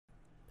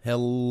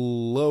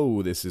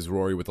Hello, this is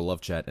Rory with the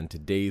Love Chat, and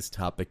today's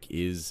topic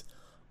is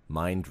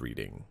mind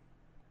reading.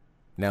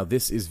 Now,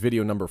 this is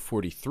video number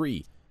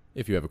 43.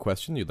 If you have a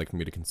question you'd like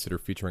me to consider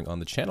featuring on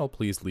the channel,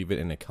 please leave it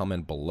in a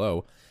comment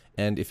below.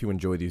 And if you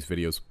enjoy these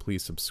videos,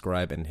 please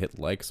subscribe and hit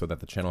like so that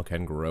the channel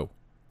can grow.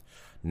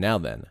 Now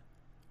then,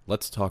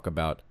 let's talk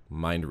about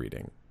mind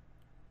reading.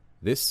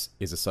 This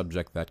is a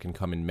subject that can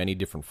come in many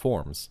different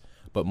forms,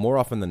 but more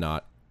often than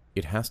not,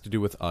 it has to do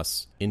with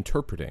us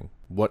interpreting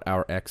what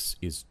our ex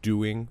is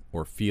doing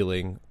or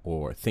feeling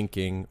or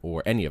thinking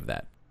or any of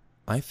that.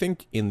 I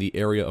think in the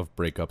area of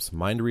breakups,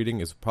 mind reading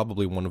is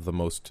probably one of the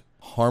most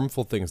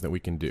harmful things that we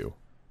can do.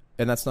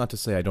 And that's not to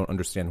say I don't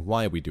understand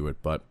why we do it,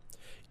 but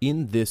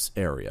in this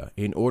area,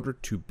 in order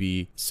to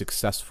be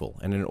successful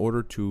and in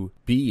order to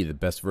be the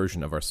best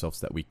version of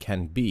ourselves that we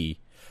can be,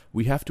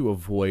 we have to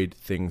avoid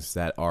things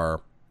that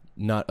are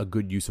not a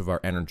good use of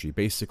our energy.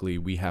 Basically,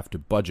 we have to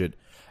budget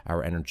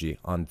our energy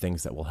on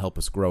things that will help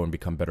us grow and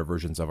become better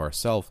versions of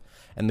ourselves.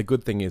 And the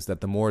good thing is that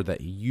the more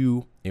that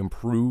you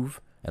improve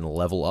and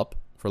level up,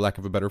 for lack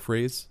of a better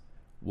phrase,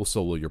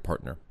 so will your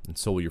partner, and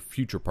so will your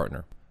future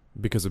partner.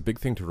 Because a big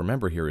thing to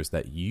remember here is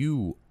that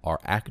you are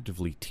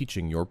actively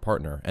teaching your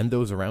partner and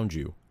those around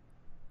you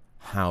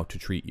how to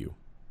treat you.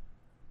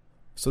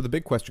 So the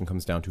big question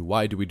comes down to,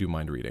 why do we do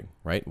mind reading,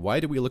 right? Why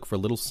do we look for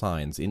little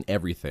signs in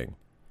everything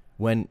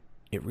when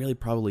it really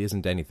probably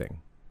isn't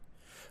anything?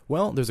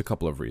 Well, there's a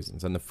couple of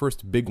reasons, and the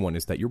first big one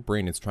is that your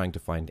brain is trying to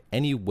find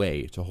any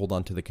way to hold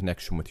on to the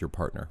connection with your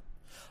partner.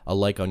 A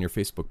like on your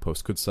Facebook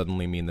post could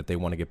suddenly mean that they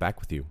want to get back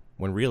with you,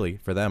 when really,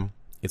 for them,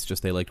 it's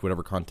just they liked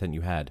whatever content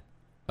you had.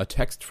 A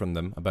text from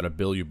them about a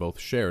bill you both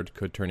shared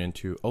could turn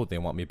into, oh, they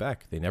want me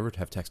back. They never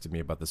have texted me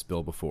about this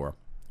bill before.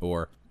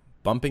 Or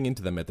bumping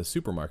into them at the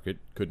supermarket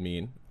could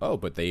mean, oh,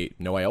 but they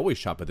know I always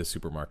shop at the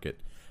supermarket.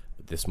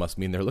 This must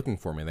mean they're looking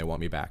for me and they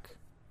want me back.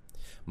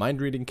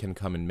 Mind reading can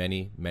come in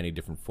many, many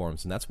different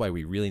forms, and that's why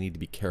we really need to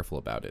be careful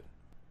about it.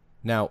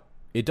 Now,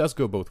 it does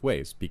go both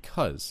ways,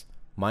 because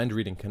mind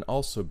reading can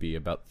also be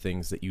about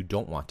things that you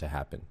don't want to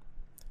happen.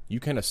 You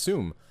can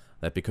assume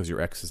that because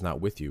your ex is not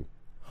with you,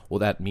 well,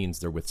 that means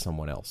they're with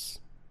someone else,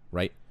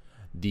 right?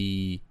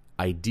 The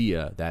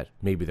idea that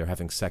maybe they're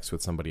having sex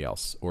with somebody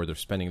else, or they're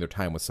spending their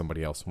time with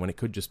somebody else, when it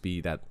could just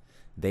be that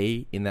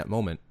they, in that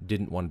moment,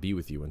 didn't want to be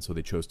with you, and so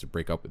they chose to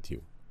break up with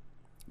you.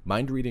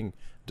 Mind reading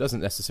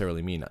doesn't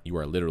necessarily mean you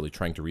are literally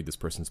trying to read this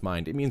person's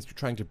mind. It means you're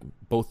trying to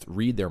both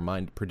read their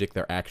mind, predict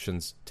their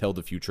actions, tell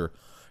the future.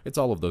 It's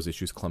all of those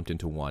issues clumped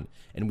into one.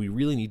 And we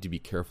really need to be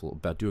careful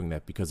about doing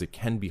that because it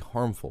can be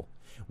harmful.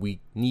 We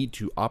need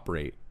to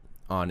operate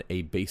on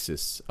a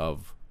basis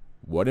of,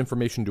 what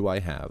information do I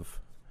have?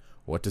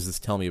 What does this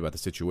tell me about the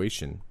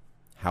situation?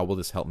 How will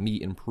this help me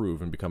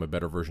improve and become a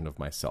better version of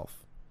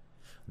myself?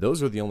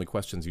 Those are the only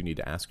questions you need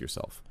to ask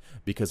yourself,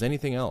 because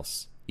anything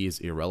else is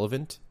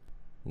irrelevant.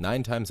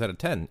 9 times out of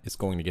 10, it's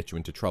going to get you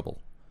into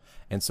trouble.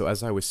 And so,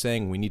 as I was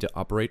saying, we need to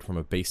operate from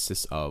a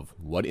basis of,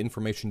 what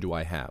information do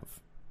I have?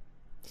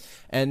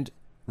 And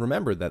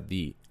remember that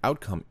the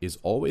outcome is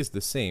always the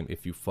same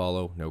if you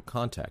follow no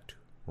contact.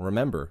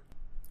 Remember,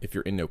 if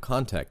you're in no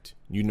contact,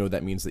 you know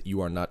that means that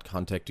you are not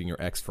contacting your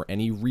ex for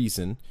any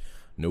reason.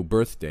 No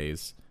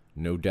birthdays,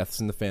 no deaths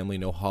in the family,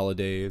 no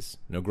holidays,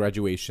 no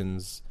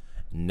graduations,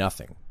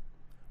 nothing.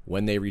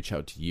 When they reach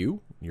out to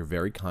you, you're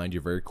very kind,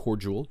 you're very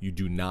cordial, you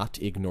do not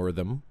ignore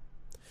them.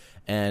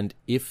 And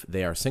if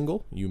they are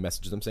single, you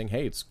message them saying,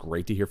 hey, it's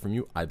great to hear from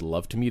you, I'd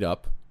love to meet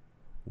up.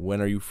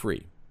 When are you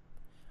free?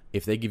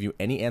 If they give you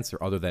any answer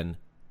other than,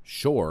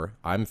 sure,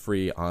 I'm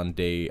free on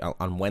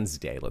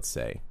Wednesday, let's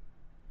say.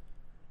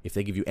 If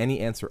they give you any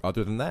answer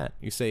other than that,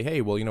 you say,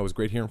 hey, well, it was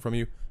great hearing from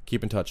you,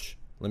 keep in touch,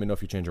 let me know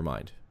if you change your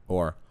mind.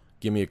 Or,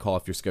 give me a call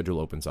if your schedule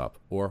opens up,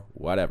 or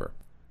whatever.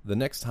 The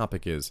next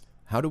topic is,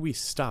 how do we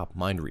stop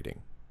mind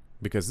reading?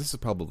 Because this is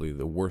probably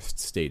the worst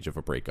stage of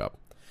a breakup,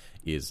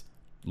 is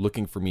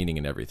looking for meaning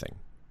in everything.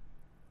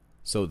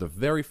 So the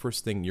very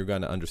first thing you're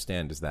going to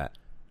understand is that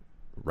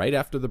right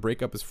after the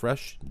breakup is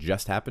fresh,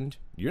 just happened,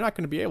 you're not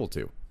going to be able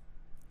to.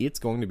 It's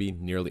going to be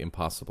nearly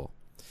impossible.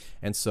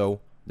 And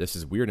so this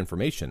is weird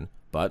information,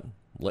 but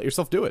let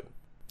yourself do it.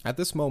 At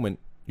this moment,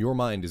 your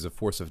mind is a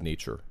force of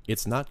nature.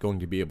 It's not going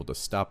to be able to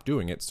stop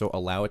doing it, so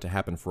allow it to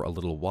happen for a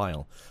little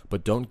while,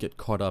 but don't get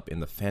caught up in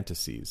the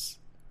fantasies.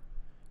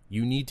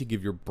 You need to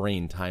give your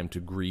brain time to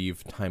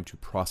grieve, time to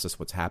process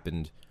what's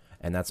happened,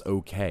 and that's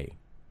okay.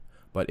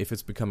 But if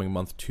it's becoming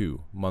month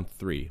 2, month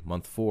 3,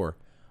 month 4,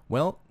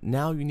 well,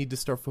 now you need to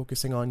start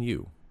focusing on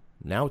you.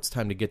 Now it's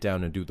time to get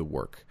down and do the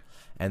work.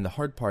 And the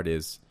hard part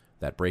is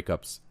that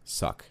breakups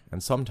suck,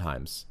 and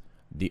sometimes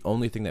the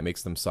only thing that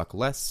makes them suck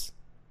less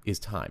is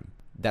time.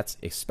 That's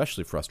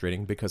especially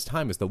frustrating because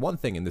time is the one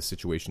thing in this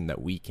situation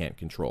that we can't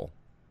control.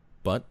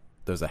 But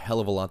there's a hell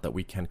of a lot that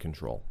we can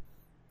control.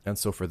 And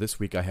so for this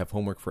week, I have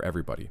homework for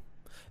everybody.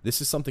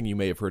 This is something you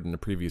may have heard in a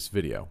previous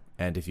video,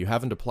 and if you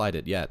haven't applied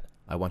it yet,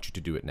 I want you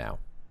to do it now.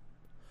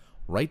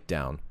 Write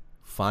down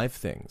 5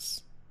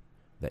 things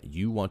that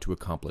you want to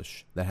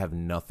accomplish that have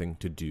nothing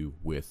to do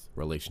with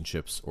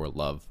relationships or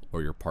love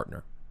or your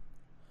partner.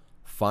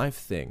 5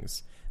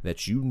 things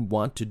that you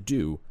want to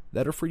do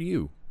that are for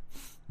you.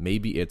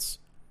 Maybe it's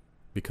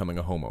becoming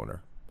a homeowner,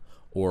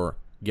 or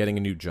getting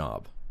a new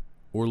job,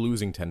 or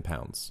losing 10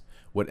 pounds.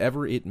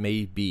 Whatever it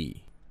may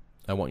be,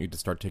 I want you to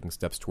start taking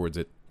steps towards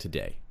it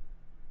today.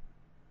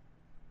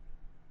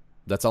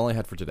 That's all I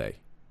had for today.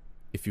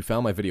 If you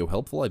found my video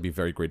helpful, I'd be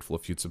very grateful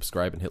if you'd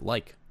subscribe and hit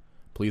like.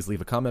 Please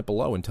leave a comment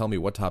below and tell me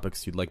what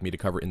topics you'd like me to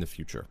cover in the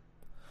future.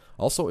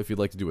 Also, if you'd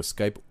like to do a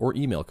Skype or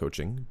email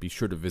coaching, be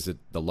sure to visit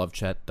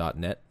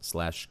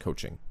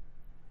thelovechat.net/coaching.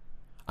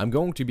 I'm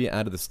going to be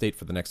out of the state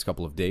for the next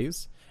couple of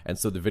days, and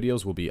so the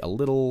videos will be a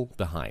little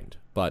behind,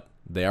 but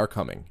they are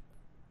coming.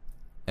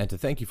 And to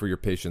thank you for your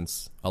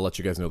patience, I'll let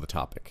you guys know the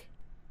topic.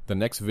 The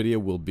next video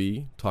will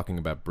be talking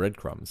about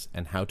breadcrumbs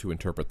and how to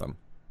interpret them.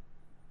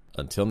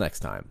 Until next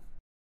time.